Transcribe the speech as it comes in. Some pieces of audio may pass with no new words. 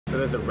So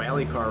there's a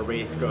rally car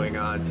race going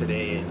on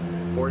today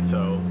in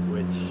Porto,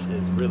 which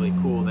is really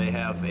cool. They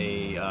have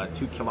a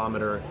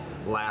 2-kilometer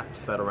lap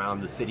set around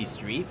the city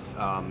streets.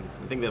 I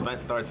think the event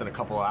starts in a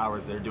couple of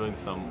hours. They're doing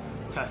some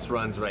test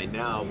runs right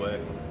now, but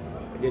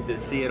I get to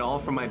see it all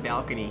from my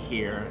balcony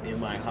here in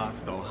my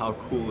hostel. How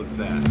cool is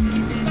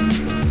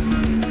that?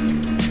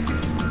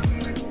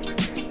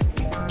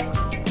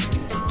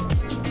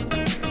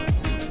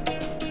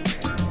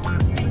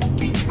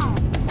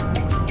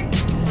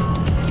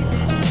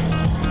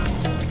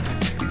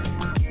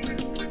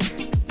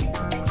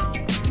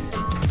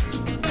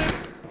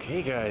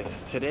 Hey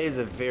guys, today's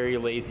a very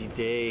lazy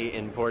day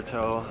in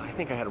Porto. I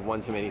think I had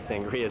one too many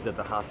sangrias at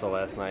the hostel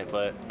last night,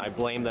 but I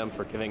blame them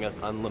for giving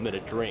us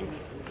unlimited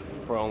drinks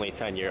for only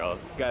 10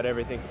 euros. Got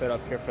everything set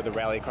up here for the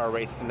rally car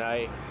race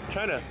tonight. I'm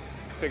trying to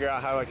figure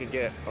out how I could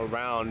get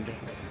around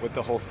with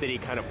the whole city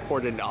kind of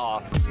cordoned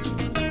off.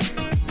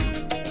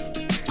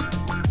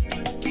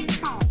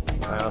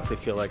 I honestly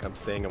feel like I'm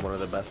staying in one of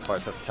the best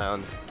parts of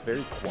town. It's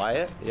very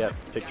quiet, yet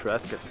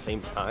picturesque at the same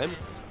time.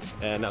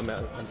 And I'm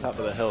on top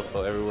of the hill,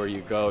 so everywhere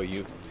you go,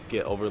 you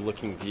get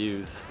overlooking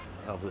views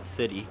of the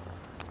city.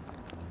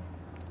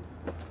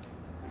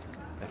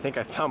 I think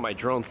I found my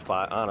drone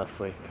spot,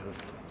 honestly,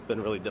 because it's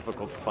been really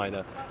difficult to find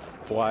a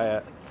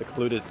quiet,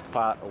 secluded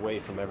spot away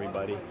from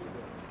everybody.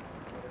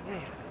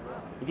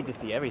 You get to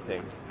see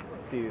everything.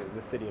 See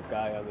the city of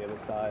Gaia on the other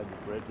side, the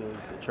bridges,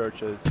 the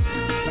churches.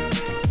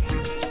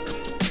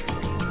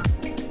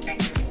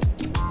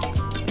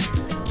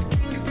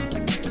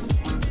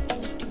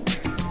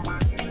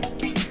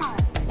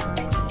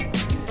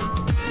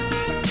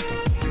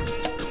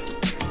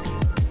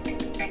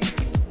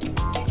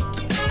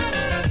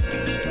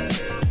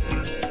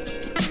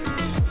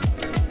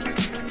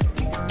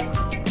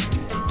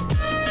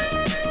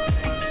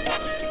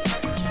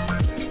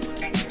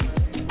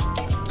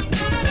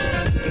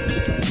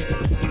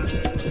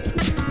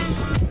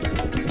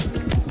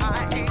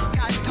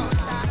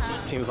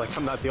 Seems like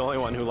I'm not the only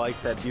one who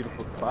likes that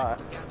beautiful spot.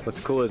 What's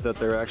cool is that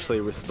they're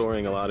actually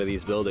restoring a lot of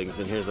these buildings,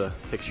 and here's a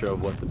picture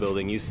of what the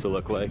building used to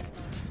look like,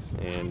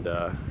 and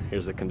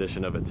here's the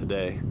condition of it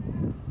today.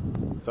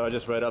 So I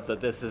just read up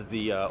that this is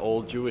the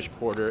old Jewish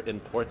quarter in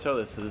Porto.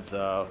 This is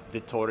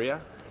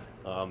Vitoria.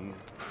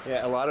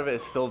 Yeah, a lot of it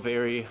is still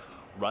very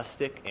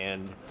rustic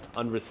and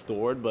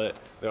unrestored,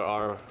 but there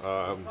are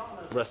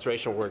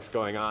restoration works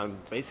going on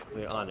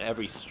basically on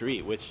every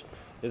street, which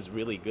is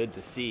really good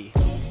to see.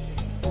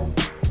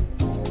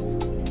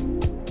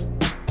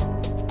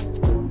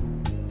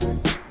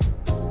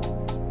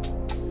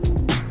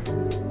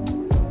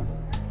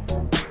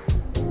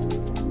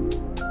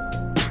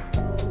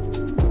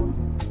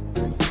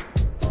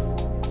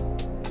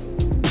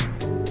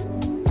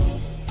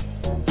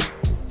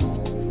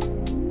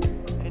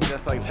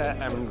 Just like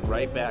that, I'm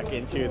right back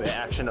into the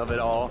action of it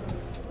all.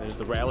 There's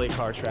the rally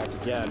car track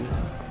again.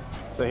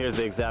 So here's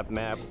the exact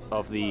map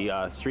of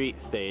the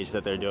street stage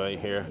that they're doing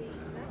here.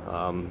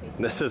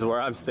 This is where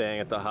I'm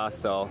staying at the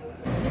hostel.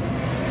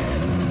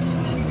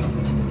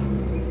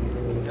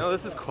 You know,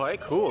 this is quite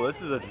cool.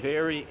 This is a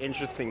very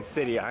interesting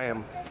city. I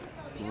am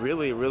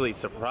really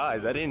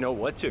surprised. I didn't know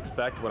what to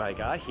expect when I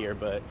got here,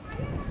 but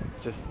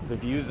just the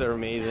views are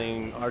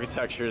amazing.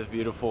 Architecture is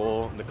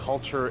beautiful. The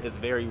culture is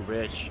very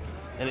rich.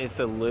 And it's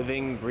a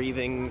living,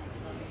 breathing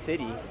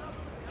city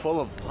full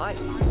of life.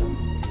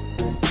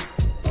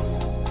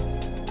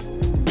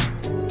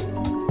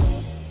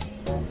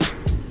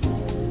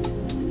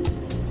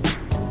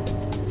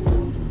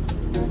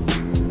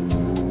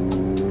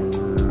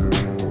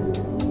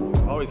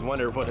 I've always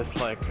wondered what it's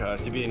like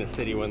to be in a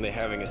city when they're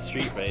having a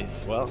street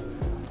race. Well,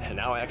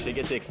 now I actually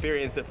get to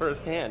experience it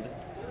firsthand.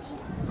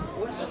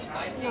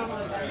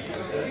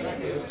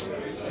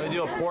 Gonna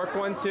do a pork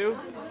one too?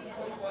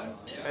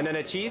 And then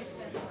a cheese?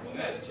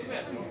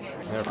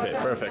 Okay,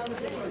 perfect.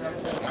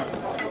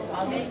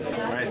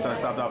 Alright, so I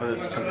stopped off at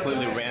this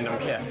completely random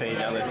cafe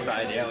down this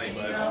side alley,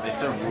 but they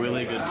serve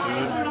really good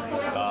food.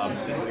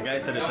 The guy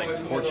said it's like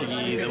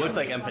Portuguese. It looks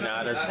like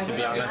empanadas, to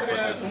be honest,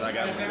 but I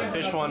got a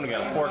fish one, we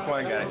got a pork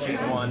one, got a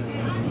cheese one.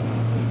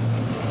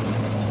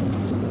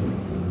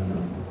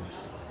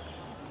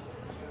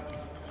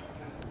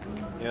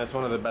 You know, it's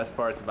one of the best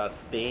parts about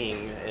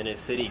staying in a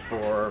city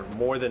for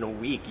more than a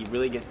week. You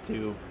really get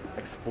to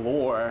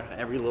explore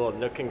every little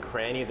nook and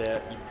cranny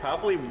that you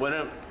probably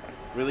wouldn't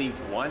really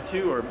want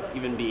to or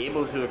even be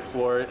able to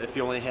explore if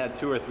you only had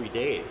 2 or 3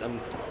 days. I'm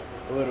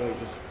literally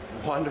just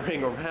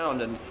wandering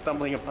around and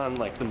stumbling upon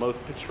like the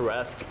most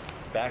picturesque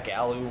back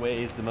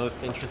alleyways, the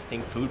most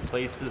interesting food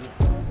places.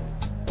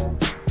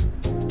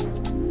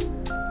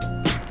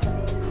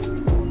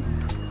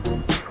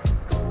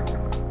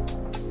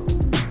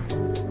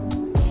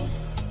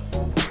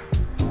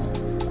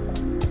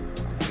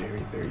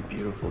 Very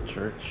beautiful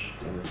church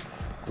in this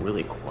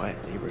really quiet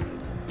neighborhood.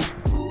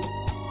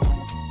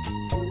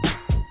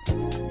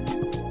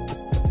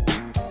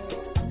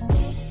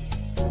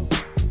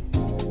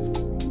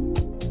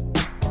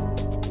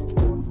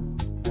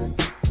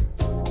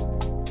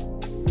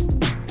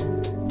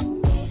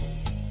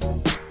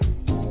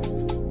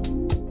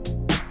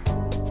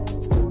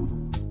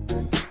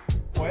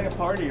 a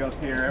party up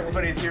here.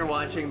 Everybody's here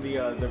watching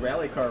the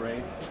rally car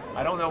race.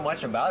 I don't know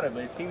much about it,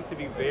 but it seems to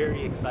be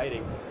very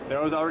exciting.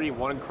 There was already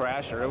one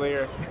crash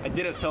earlier. I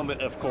didn't film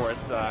it, of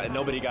course, and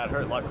nobody got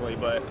hurt, luckily.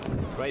 But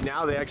right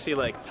now, they actually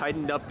like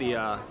tightened up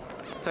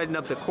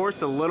the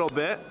course a little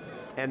bit,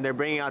 and they're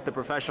bringing out the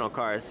professional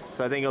cars.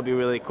 So I think it'll be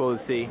really cool to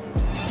see.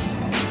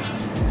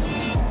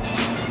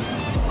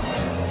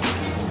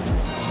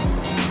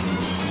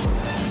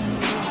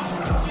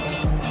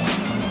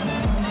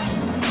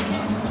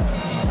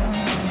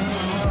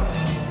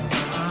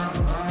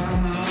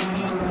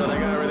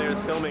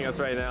 Filming us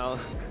right now.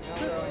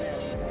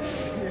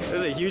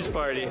 There's a huge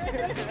party.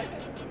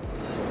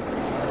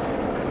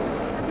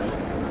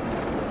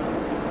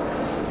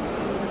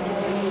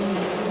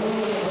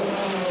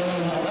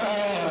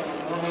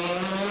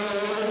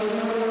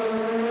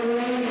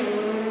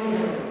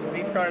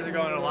 These cars are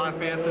going a lot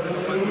faster than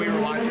the ones we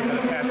were watching for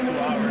the past 2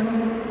 hours.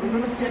 We're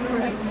gonna see a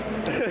crash.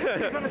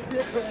 We're gonna see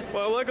a crash.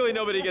 Well, luckily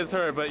nobody gets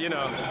hurt, but you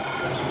know.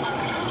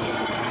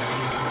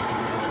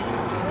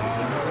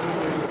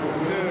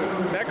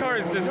 That car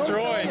is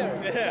destroyed.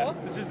 Yeah,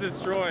 it's just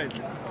destroyed.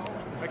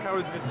 That car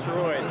was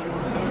destroyed.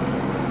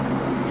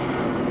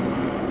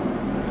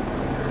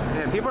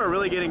 Man, people are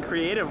really getting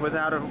creative with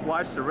how to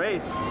watch the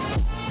race.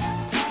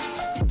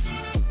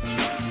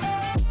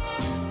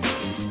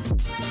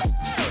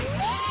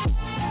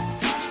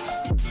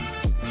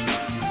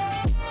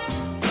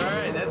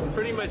 Alright, that's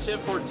pretty much it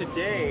for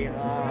today.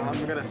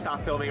 I'm gonna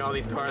stop filming all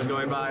these cars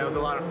going by. It was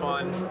a lot of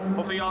fun.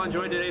 Hopefully y'all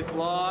enjoyed today's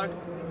vlog.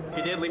 If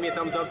you did, leave me a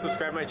thumbs up,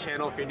 subscribe to my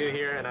channel if you're new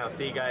here, and I'll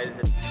see you guys.